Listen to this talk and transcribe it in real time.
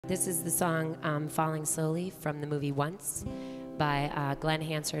This is the song Falling Slowly from the movie Once by Glenn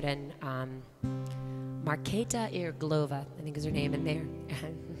Hansard and Marketa Irglova, I think is her name in there.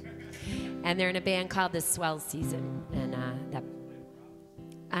 And they're in a band called The Swell Season. And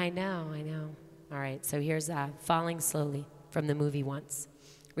I know. All right, so here's Falling Slowly from the movie Once,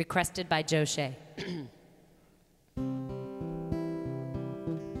 requested by Joe Shea.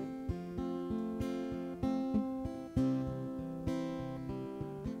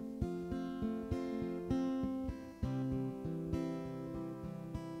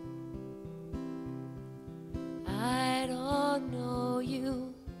 I don't know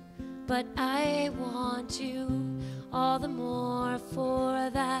you, but I want you all the more for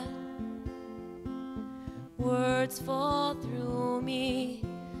that. Words fall through me,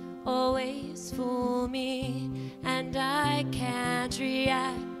 always fool me, and I can't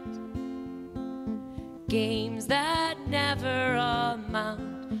react. Games that never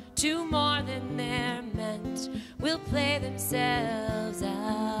amount to more than they're meant will play themselves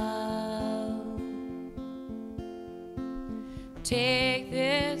out. Take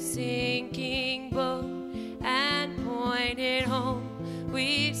this sinking boat and point it home.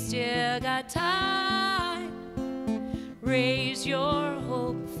 We've still got time. Raise your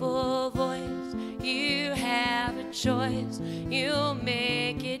hopeful voice. You have a choice. You'll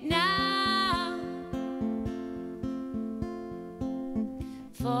make it now.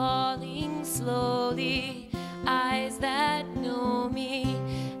 Falling slowly, eyes that know me,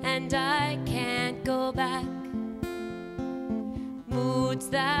 and I can't go back. Moods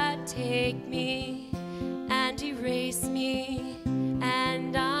that take me and erase me,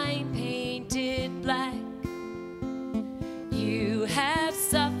 and I'm painted black. You have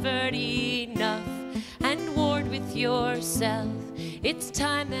suffered enough and warred with yourself. It's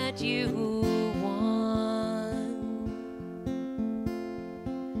time that you won.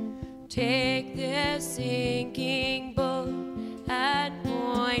 Take this sinking boat and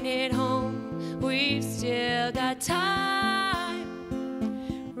point it home. We've still got time.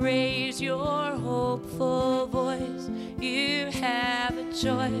 Raise your hopeful voice. You have a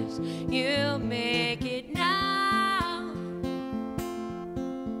choice. You'll make it now.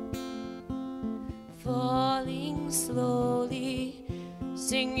 Falling slowly,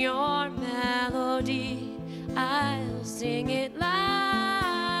 sing your melody. I'll sing it loud.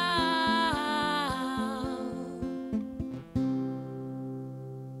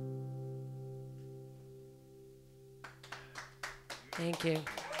 Thank you.